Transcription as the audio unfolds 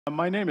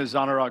My name is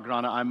Anurag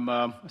Rana. I'm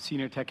a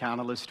senior tech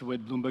analyst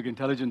with Bloomberg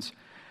Intelligence.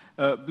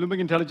 Bloomberg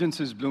Intelligence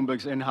is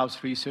Bloomberg's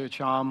in-house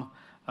research arm.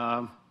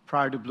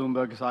 Prior to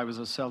Bloomberg, I was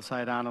a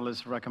sell-side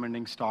analyst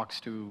recommending stocks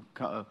to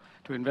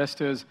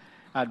investors.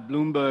 At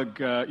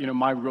Bloomberg,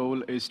 my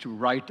role is to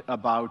write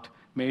about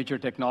major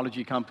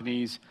technology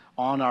companies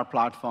on our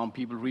platform.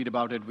 People read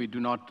about it. We do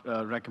not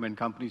recommend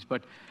companies,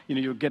 but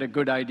you get a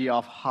good idea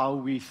of how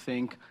we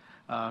think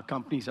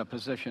companies are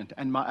positioned.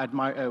 And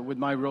with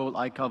my role,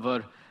 I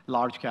cover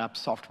large cap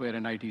software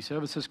and IT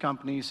services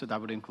companies. So that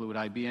would include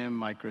IBM,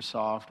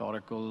 Microsoft,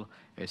 Oracle,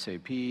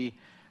 SAP,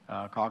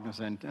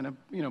 Cognizant, and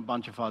a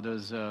bunch of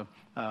others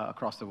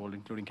across the world,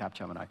 including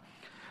Capgemini.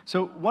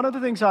 So one of the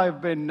things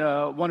I've been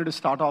wanted to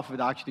start off with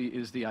actually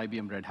is the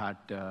IBM Red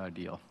Hat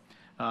deal.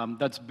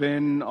 That's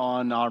been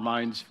on our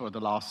minds for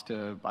the last,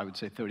 I would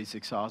say,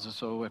 36 hours or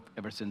so,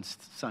 ever since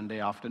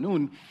Sunday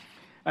afternoon.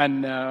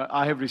 And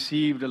I have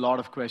received a lot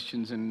of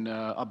questions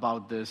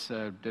about this.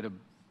 Did a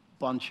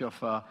bunch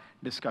of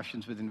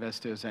discussions with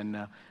investors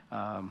and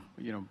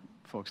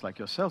folks like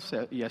yourself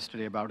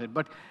yesterday about it.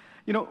 But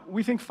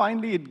we think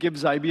finally it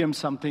gives IBM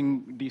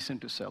something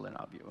decent to sell in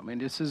our view. I mean,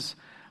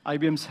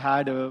 IBM's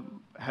had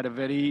a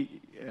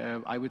very,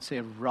 I would say,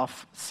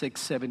 rough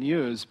 6-7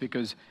 years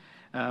because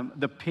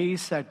the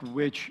pace at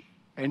which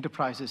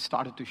enterprises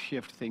started to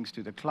shift things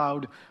to the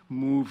cloud,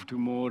 move to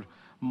more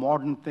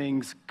modern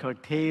things,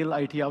 curtail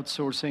IT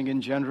outsourcing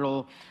in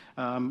general,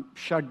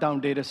 shut down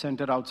data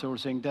center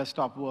outsourcing,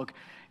 desktop work,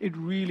 it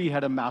really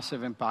had a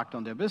massive impact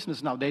on their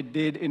business. Now, they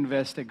did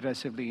invest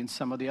aggressively in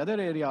some of the other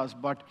areas,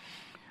 but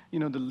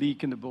the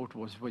leak in the boat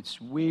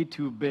was way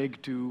too big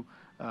to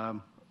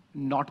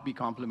not be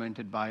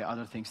complemented by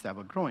other things that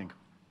were growing.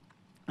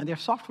 And their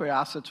software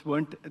assets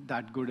weren't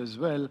that good as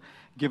well,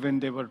 given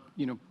they were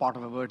part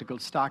of a vertical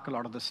stack. A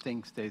lot of the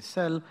things they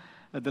sell,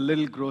 the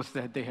little growth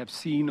that they have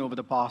seen over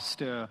the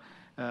past,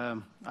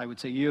 I would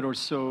say, year or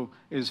so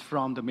is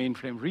from the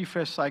mainframe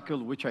refresh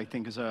cycle, which I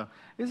think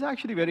is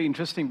actually very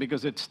interesting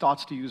because it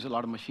starts to use a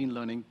lot of machine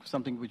learning,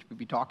 something which we'll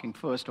be talking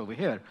first over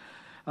here.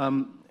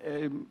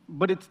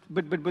 But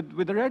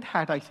with the Red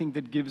Hat, I think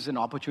that gives an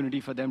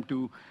opportunity for them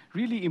to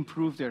really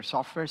improve their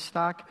software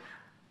stack.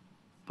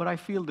 But I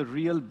feel the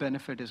real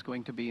benefit is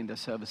going to be in the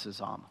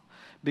services arm.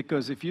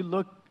 Because if you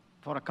look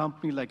for a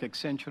company like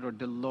Accenture or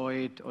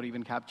Deloitte or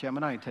even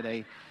Capgemini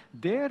today,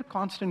 their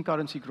constant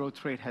currency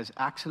growth rate has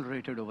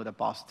accelerated over the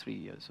past 3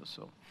 years or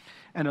so.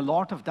 And a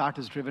lot of that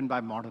is driven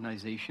by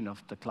modernization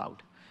of the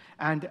cloud.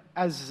 And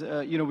as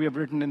we have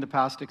written in the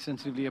past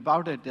extensively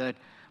about it, that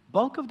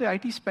bulk of the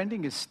IT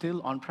spending is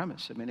still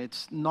on-premise. I mean,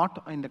 it's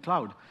not in the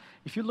cloud.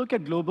 If you look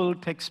at global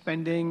tech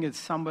spending, it's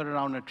somewhere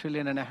around $1.5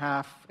 trillion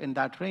in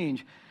that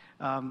range.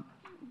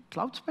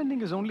 Cloud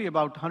spending is only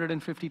about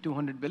 150,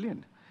 200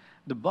 billion.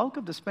 The bulk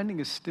of the spending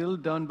is still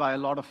done by a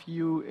lot of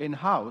you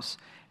in-house,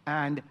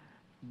 and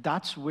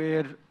that's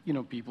where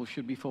people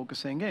should be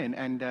focusing in.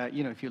 And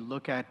if you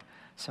look at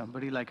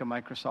somebody like a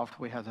Microsoft,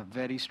 who has a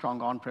very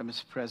strong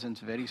on-premise presence,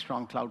 very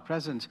strong cloud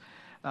presence,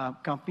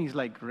 companies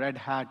like Red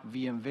Hat,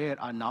 VMware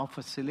are now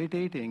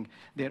facilitating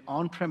their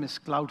on-premise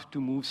cloud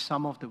to move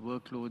some of the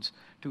workloads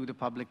to the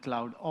public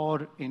cloud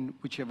or in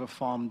whichever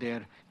form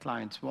their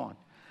clients want.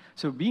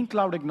 So being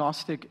cloud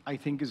agnostic, I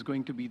think, is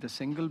going to be the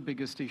single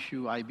biggest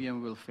issue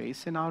IBM will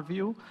face in our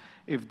view.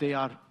 If they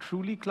are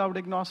truly cloud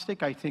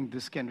agnostic, I think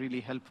this can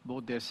really help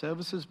both their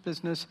services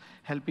business,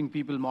 helping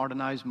people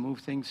modernize, move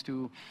things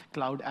to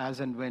cloud as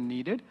and when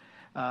needed.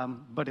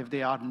 But if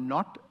they are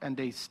not, and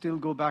they still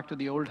go back to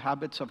the old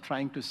habits of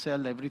trying to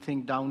sell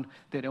everything down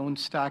their own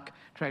stack,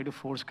 try to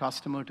force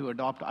customer to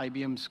adopt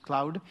IBM's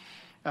cloud,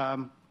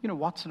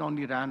 Watson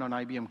only ran on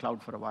IBM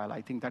Cloud for a while.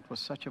 I think that was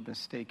such a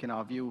mistake in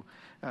our view.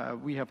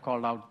 We have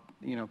called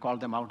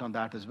them out on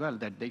that as well,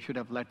 that they should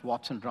have let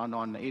Watson run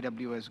on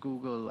AWS,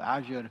 Google,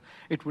 Azure.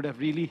 It would have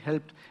really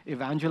helped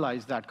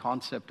evangelize that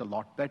concept a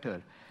lot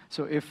better.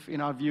 So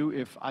in our view,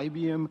 if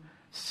IBM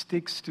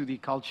sticks to the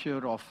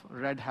culture of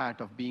Red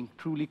Hat of being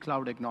truly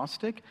cloud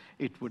agnostic,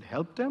 it would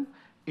help them.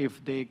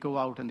 If they go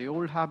out on the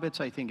old habits,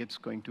 I think it's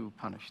going to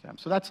punish them.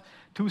 So that's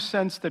 2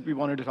 cents that we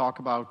wanted to talk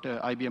about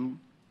IBM's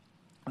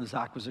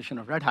acquisition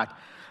of Red Hat.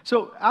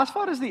 So as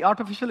far as the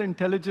artificial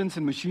intelligence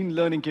and machine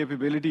learning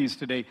capabilities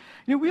today,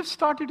 we have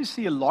started to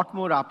see a lot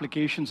more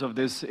applications of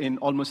this in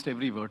almost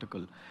every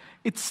vertical.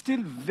 It's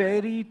still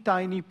very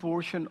tiny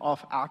portion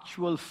of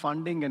actual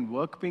funding and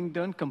work being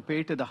done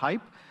compared to the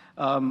hype.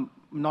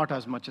 Not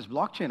as much as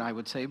blockchain, I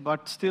would say,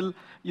 but still,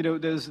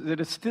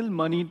 there is still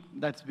money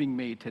that's being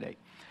made today.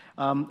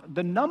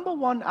 The number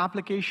one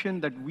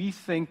application that we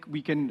think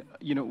we're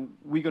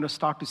going to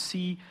start to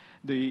see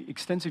the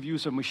extensive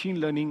use of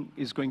machine learning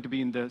is going to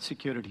be in the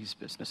securities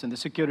business, in the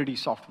security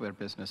software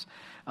business.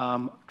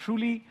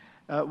 Truly,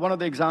 one of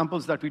the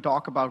examples that we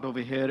talk about over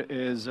here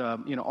is,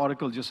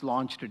 Oracle just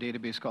launched a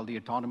database called the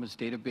Autonomous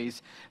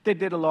Database. They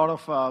did a lot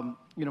of,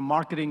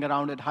 marketing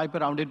around it, hype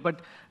around it,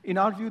 but in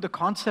our view, the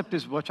concept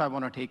is what I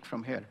want to take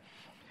from here.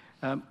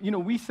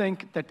 We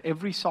think that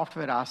every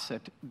software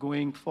asset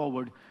going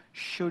forward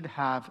should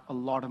have a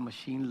lot of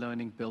machine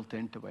learning built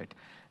into it.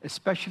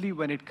 especially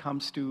when it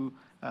comes to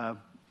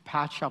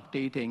patch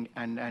updating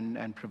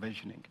and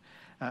provisioning.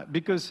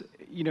 Because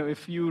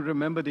if you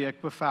remember the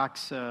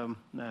Equifax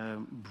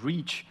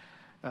breach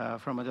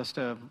from just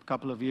a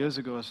couple of years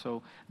ago or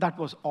so, that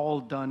was all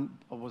done,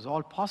 or was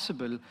all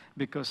possible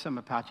because some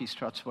Apache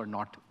struts were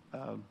not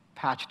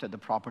patched at the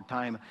proper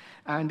time.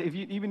 And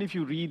even if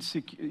you read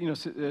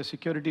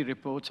security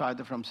reports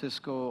either from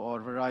Cisco or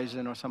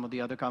Verizon or some of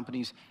the other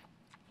companies,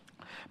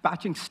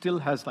 patching still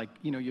has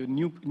your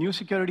new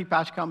security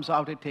patch comes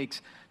out, it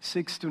takes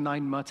 6 to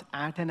 9 months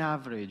at an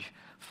average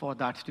for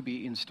that to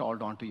be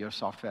installed onto your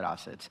software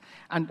assets.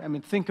 And I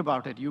mean, think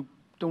about it. You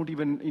don't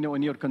even,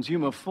 in your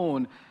consumer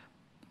phone,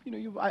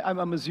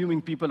 I'm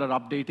assuming people are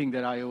updating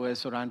their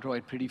iOS or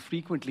Android pretty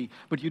frequently,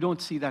 but you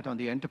don't see that on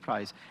the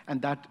enterprise.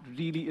 And that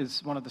really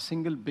is one of the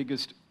single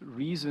biggest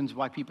reasons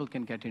why people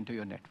can get into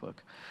your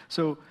network.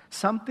 So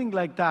something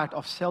like that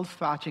of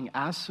self-patching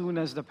as soon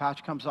as the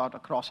patch comes out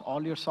across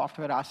all your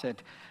software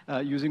asset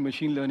using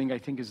machine learning, I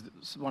think is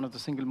one of the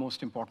single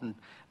most important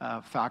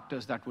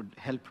factors that would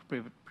help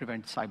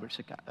prevent cyber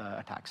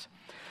attacks.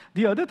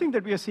 The other thing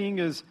that we are seeing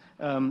is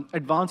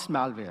advanced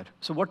malware.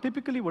 So what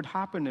typically would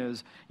happen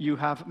is you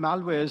have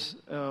malwares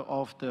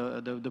of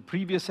the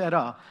previous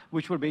era,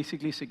 which were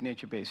basically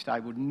signature-based. I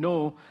would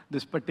know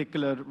this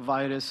particular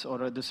virus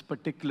or this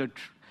particular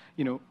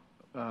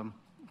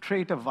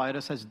trait of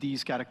virus has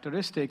these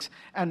characteristics,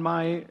 and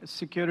my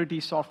security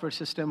software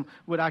system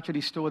would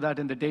actually store that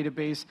in the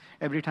database.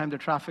 Every time the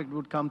traffic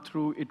would come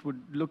through, it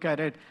would look at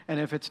it, and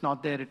if it's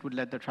not there, it would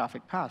let the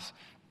traffic pass.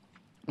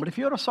 But if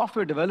you're a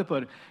software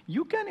developer,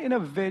 you can, in a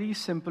very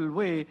simple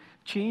way,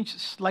 change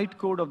slight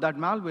code of that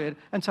malware,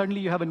 and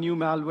suddenly you have a new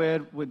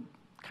malware with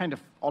kind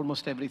of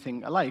almost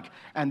everything alike,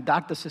 and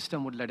that the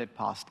system would let it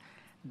pass.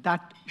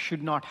 That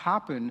should not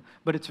happen,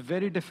 but it's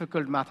very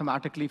difficult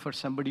mathematically for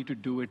somebody to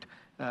do it,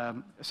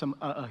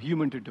 a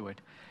human to do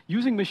it.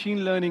 Using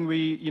machine learning,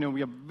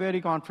 we are very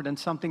confident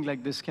something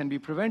like this can be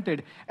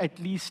prevented, at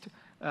least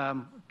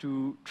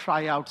to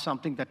try out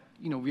something that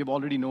we have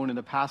already known in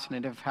the past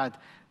and have had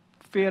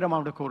fair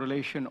amount of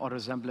correlation or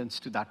resemblance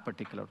to that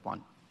particular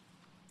one.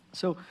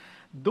 So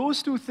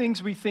those two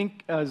things we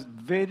think as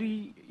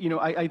very,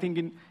 I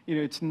think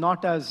it's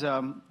not as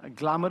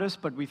glamorous,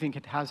 but we think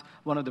it has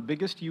one of the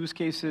biggest use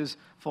cases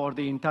for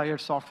the entire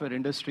software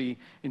industry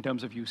in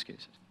terms of use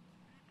cases.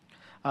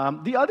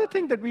 The other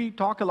thing that we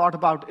talk a lot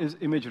about is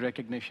image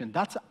recognition.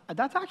 That's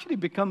actually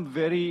become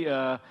very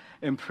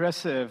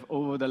impressive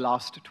over the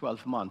last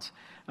 12 months.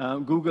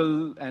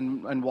 Google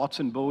and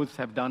Watson both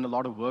have done a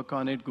lot of work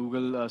on it.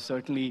 Google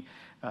certainly,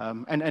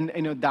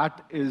 and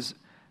that is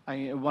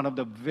one of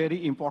the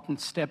very important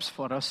steps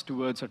for us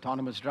towards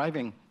autonomous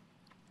driving.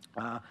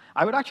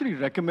 I would actually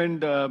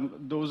recommend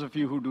those of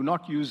you who do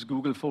not use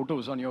Google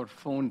Photos on your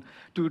phone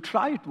to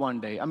try it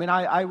one day. I mean,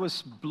 I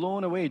was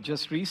blown away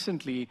just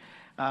recently.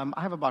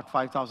 I have about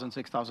 5,000,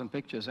 6,000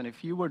 pictures, and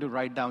if you were to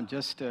write down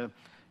just a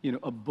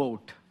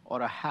boat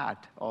or a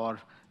hat or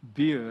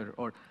beer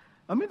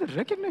the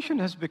recognition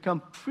has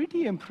become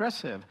pretty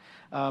impressive.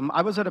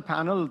 I was at a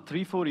panel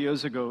 3-4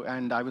 years ago,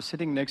 and I was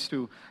sitting next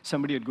to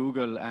somebody at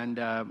Google, and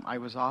I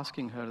was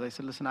asking her, they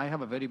said, listen, I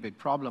have a very big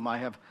problem. I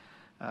have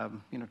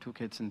 2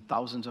 kids and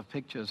thousands of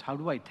pictures. How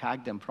do I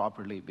tag them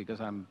properly? Because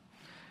I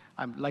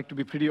like to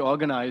be pretty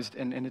organized,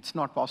 and it's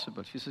not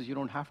possible. She says, you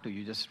don't have to.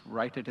 You just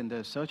write it in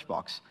the search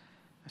box.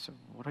 I said,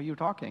 what are you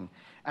talking?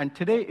 And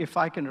today, if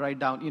I can write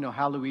down,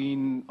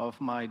 Halloween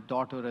of my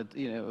daughter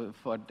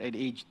at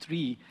age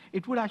 3,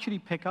 it would actually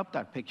pick up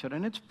that picture,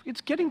 and it's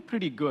getting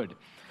pretty good.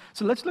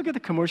 So let's look at the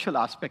commercial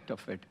aspect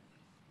of it.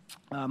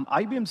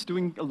 IBM's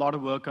doing a lot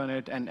of work on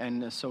it,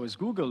 and so is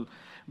Google.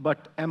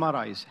 But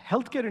MRIs,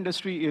 healthcare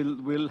industry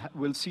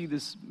will see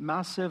this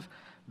massive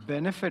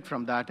benefit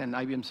from that, and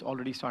IBM's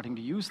already starting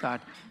to use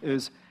that,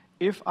 is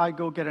if I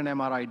go get an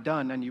MRI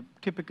done, and you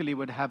typically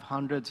would have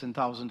hundreds and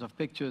thousands of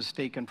pictures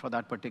taken for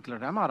that particular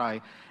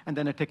MRI, and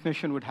then a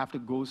technician would have to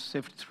go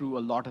sift through a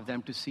lot of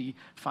them to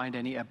find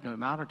any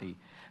abnormality.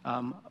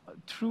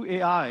 Through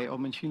AI or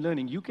machine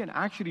learning, you can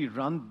actually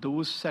run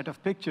those set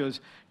of pictures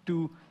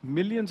to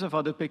millions of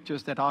other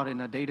pictures that are in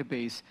a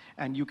database,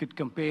 and you could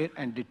compare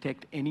and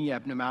detect any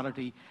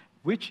abnormality,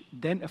 which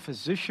then a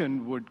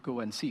physician would go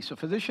and see. So a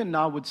physician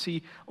now would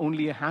see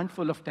only a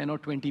handful of 10 or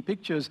 20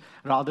 pictures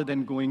rather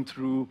than going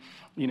through,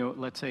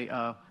 let's say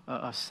a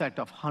set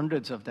of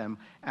hundreds of them,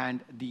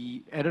 and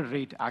the error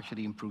rate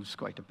actually improves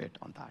quite a bit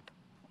on that.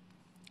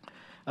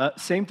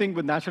 Same thing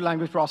with natural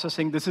language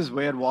processing. This is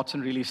where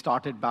Watson really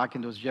started back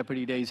in those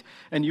Jeopardy days,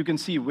 and you can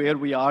see where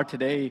we are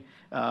today.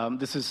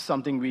 This is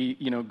something we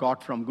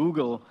got from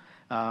Google.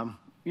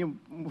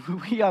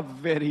 We are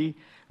very,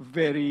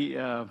 very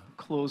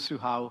close to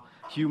how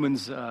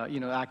humans,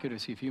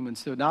 accuracy of humans.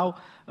 So now,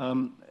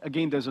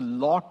 again, there's a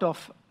lot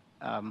of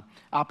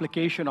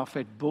application of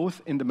it, both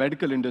in the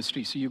medical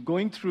industry. So you're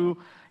going through,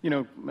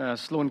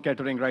 Sloan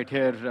Kettering right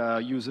here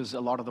uses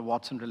a lot of the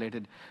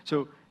Watson-related.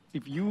 So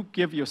if you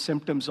give your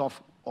symptoms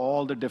of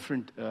all the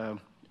different,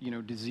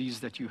 disease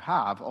that you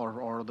have,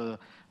 or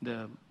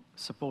the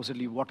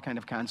supposedly what kind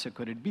of cancer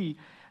could it be,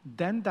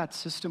 Then that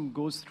system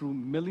goes through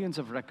millions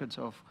of records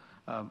of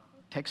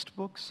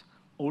textbooks,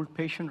 old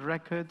patient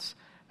records,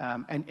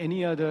 and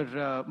any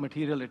other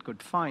material it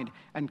could find,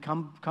 and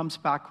comes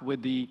back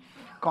with the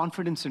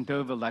confidence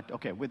interval that,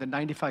 okay, with a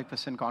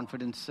 95%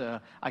 confidence,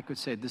 I could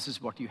say this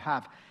is what you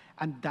have.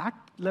 And that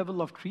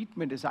level of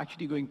treatment is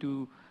actually going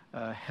to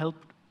help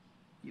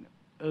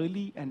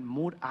early and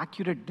more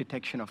accurate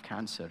detection of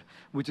cancer,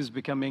 which is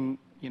becoming,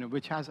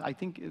 which has, I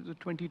think,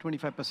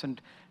 20-25%,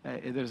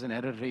 there's an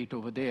error rate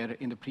over there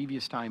in the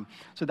previous time.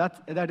 So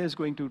that is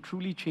going to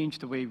truly change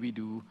the way we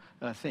do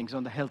things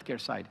on the healthcare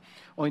side.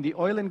 On the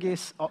oil and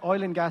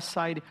gas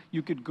side,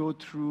 you could go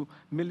through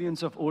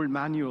millions of old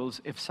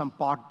manuals if some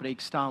part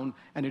breaks down,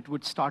 and it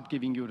would start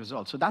giving you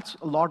results. So that's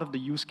a lot of the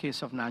use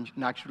case of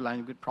natural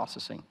language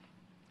processing.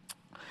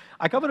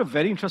 I cover a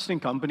very interesting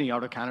company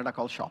out of Canada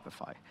called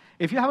Shopify.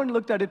 If you haven't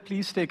looked at it,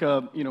 please take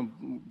a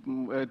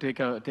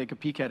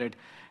peek at it.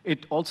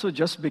 It also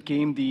just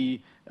became the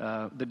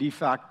de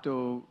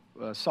facto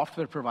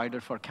software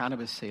provider for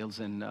cannabis sales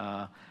in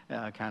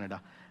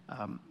Canada.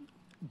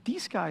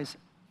 These guys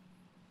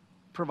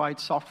provide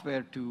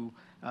software to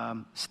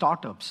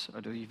startups.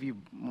 If you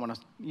want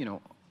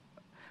to,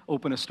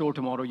 open a store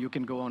tomorrow, you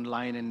can go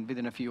online, and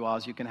within a few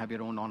hours, you can have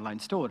your own online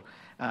store.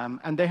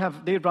 And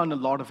they run a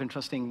lot of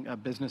interesting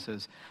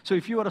businesses. So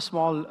if you are a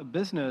small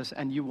business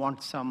and you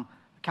want some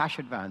cash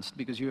advanced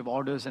because you have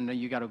orders and then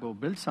you got to go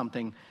build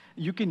something,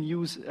 you can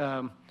use,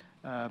 and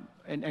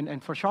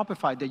for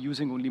Shopify, they're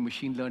using only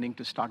machine learning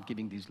to start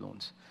giving these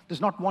loans.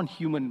 There's not one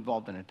human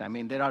involved in it. I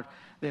mean, they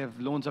have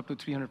loans up to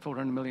 $300,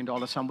 $400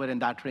 million, somewhere in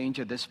that range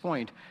at this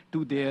point,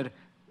 to their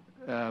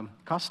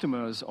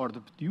customers or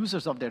the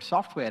users of their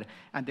software,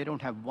 and they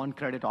don't have one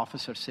credit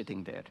officer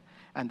sitting there.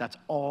 And that's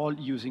all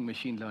using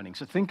machine learning.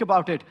 So think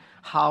about it,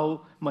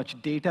 how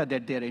much data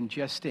that they're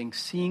ingesting,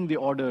 seeing the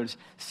orders,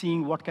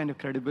 seeing what kind of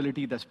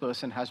credibility this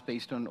person has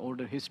based on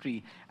order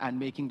history, and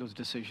making those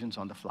decisions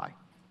on the fly.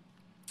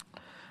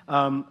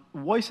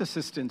 Voice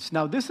assistants.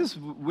 Now, this is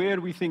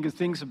where we think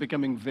things are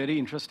becoming very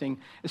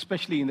interesting,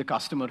 especially in the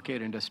customer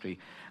care industry.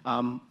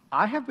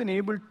 I have been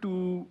able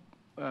to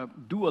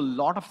do a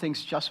lot of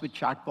things just with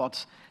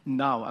chatbots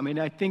now. I mean,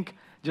 I think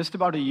just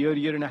about a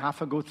year and a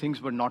half ago, things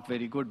were not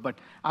very good, but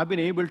I've been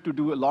able to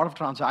do a lot of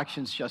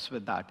transactions just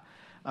with that.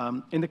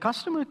 In the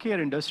customer care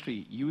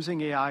industry,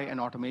 using AI and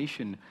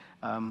automation,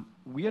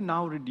 we are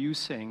now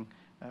reducing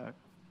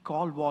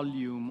call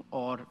volume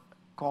or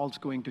calls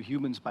going to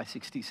humans by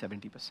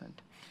 60-70%.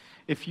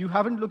 If you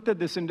haven't looked at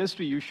this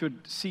industry, you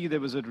should see there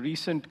was a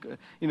recent,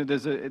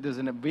 there's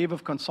a wave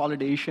of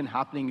consolidation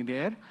happening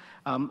there.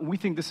 We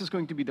think this is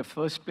going to be the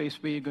first place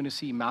where you're going to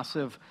see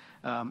massive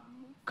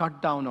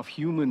cut down of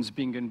humans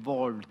being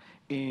involved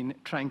in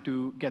trying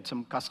to get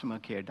some customer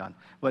care done,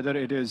 whether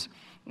it is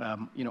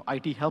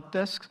IT help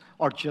desks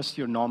or just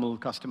your normal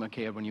customer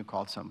care when you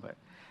call somewhere.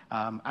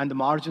 And the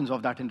margins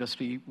of that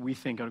industry, we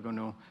think, are going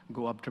to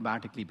go up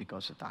dramatically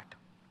because of that.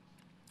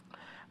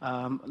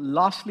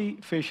 Lastly,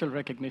 facial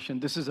recognition.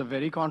 This is a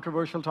very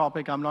controversial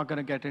topic. I'm not going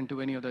to get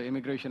into any of the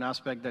immigration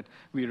aspect that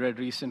we read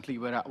recently,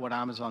 what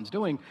Amazon's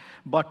doing.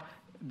 But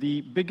the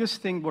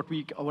biggest thing,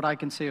 what I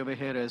can say over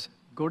here is,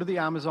 go to the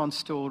Amazon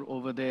store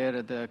over there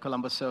at the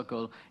Columbus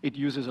Circle. It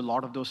uses a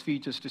lot of those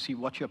features to see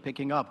what you're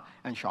picking up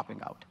and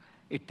shopping out.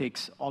 It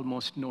takes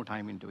almost no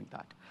time in doing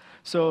that.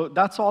 So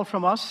that's all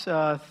from us.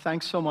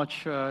 Thanks so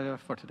much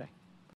for today.